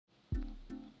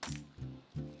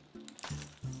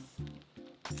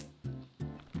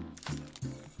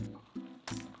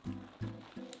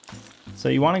So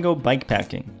you want to go bike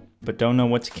packing, but don't know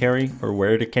what to carry or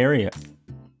where to carry it.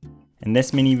 In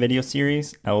this mini video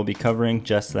series, I will be covering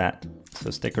just that, so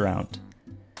stick around.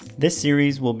 This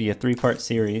series will be a 3-part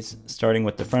series, starting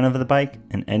with the front of the bike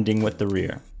and ending with the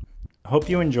rear. I hope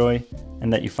you enjoy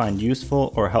and that you find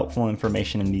useful or helpful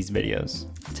information in these videos.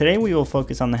 Today we will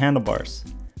focus on the handlebars.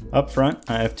 Up front,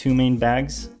 I have 2 main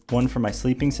bags, one for my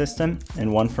sleeping system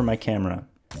and one for my camera.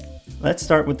 Let's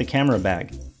start with the camera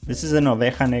bag. This is an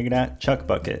Oveja Negra chuck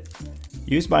bucket,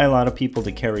 used by a lot of people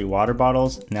to carry water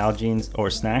bottles, Nalgene's, or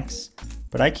snacks,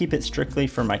 but I keep it strictly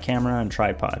for my camera and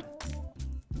tripod.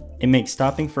 It makes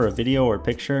stopping for a video or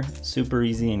picture super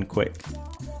easy and quick.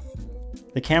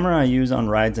 The camera I use on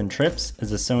rides and trips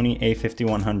is a Sony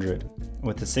a5100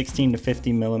 with a 16 to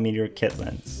 50mm kit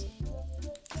lens.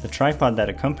 The tripod that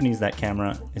accompanies that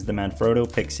camera is the Manfrotto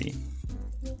Pixie.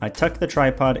 I tuck the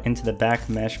tripod into the back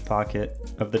mesh pocket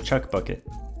of the chuck bucket.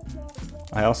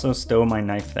 I also stow my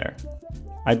knife there.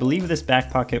 I believe this back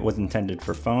pocket was intended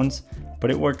for phones, but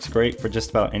it works great for just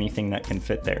about anything that can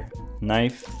fit there.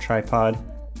 Knife, tripod,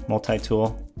 multi-tool,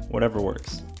 whatever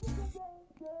works.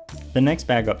 The next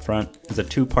bag up front is a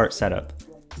 2-part setup.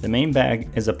 The main bag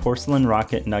is a porcelain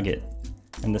rocket nugget,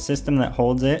 and the system that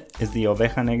holds it is the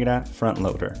Oveja Negra front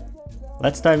loader.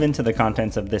 Let's dive into the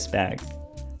contents of this bag.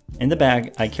 In the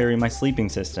bag, I carry my sleeping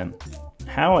system.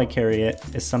 How I carry it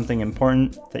is something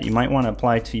important that you might want to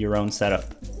apply to your own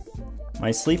setup. My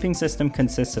sleeping system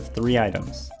consists of 3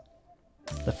 items.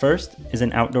 The first is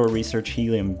an outdoor research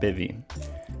helium bivy.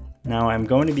 Now I'm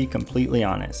going to be completely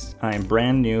honest, I am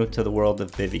brand new to the world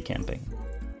of bivy camping.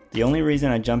 The only reason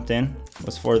I jumped in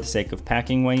was for the sake of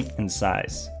packing weight and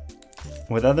size.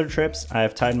 With other trips, I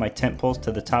have tied my tent poles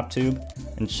to the top tube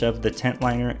and shoved the tent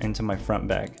liner into my front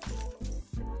bag.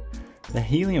 The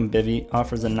helium bivy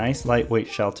offers a nice lightweight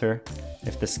shelter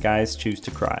if the skies choose to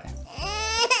cry.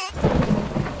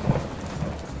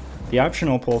 The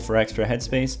optional pole for extra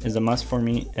headspace is a must for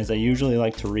me, as I usually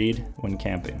like to read when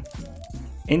camping.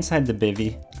 Inside the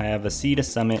bivy, I have a Sea to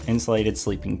Summit insulated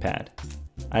sleeping pad.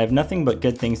 I have nothing but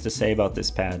good things to say about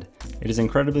this pad. It is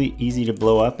incredibly easy to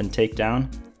blow up and take down,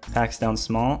 packs down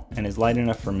small, and is light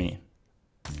enough for me.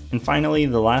 And finally,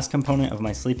 the last component of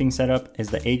my sleeping setup is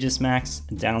the Aegis Max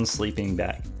down sleeping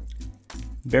bag.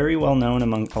 Very well known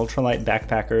among ultralight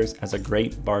backpackers as a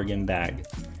great bargain bag.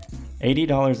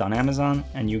 $80 on Amazon,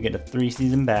 and you get a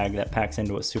 3-season bag that packs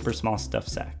into a super small stuff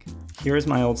sack. Here is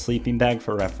my old sleeping bag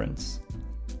for reference.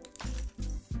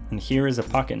 And here is a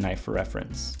pocket knife for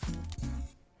reference.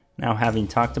 Now, having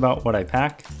talked about what I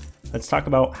pack, let's talk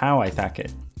about how I pack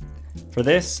it. For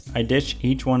this, I ditch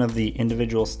each one of the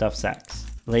individual stuff sacks.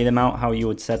 Lay them out how you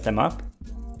would set them up,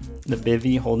 the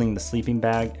bivy holding the sleeping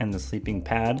bag and the sleeping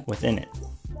pad within it.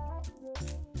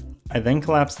 I then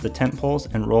collapse the tent poles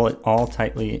and roll it all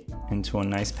tightly into a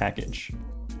nice package.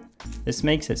 This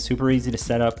makes it super easy to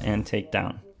set up and take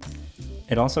down.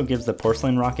 It also gives the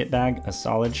porcelain rocket bag a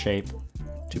solid shape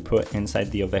to put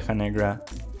inside the Oveja Negra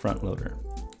front loader.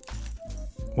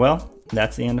 Well,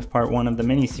 that's the end of part 1 of the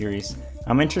mini-series.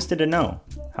 I'm interested to know,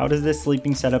 how does this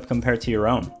sleeping setup compare to your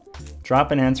own?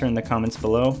 Drop an answer in the comments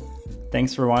below.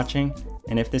 Thanks for watching,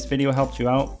 and if this video helped you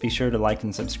out, be sure to like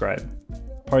and subscribe.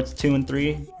 Parts 2 and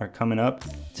 3 are coming up.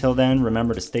 Till then,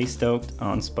 remember to stay stoked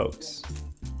on spokes.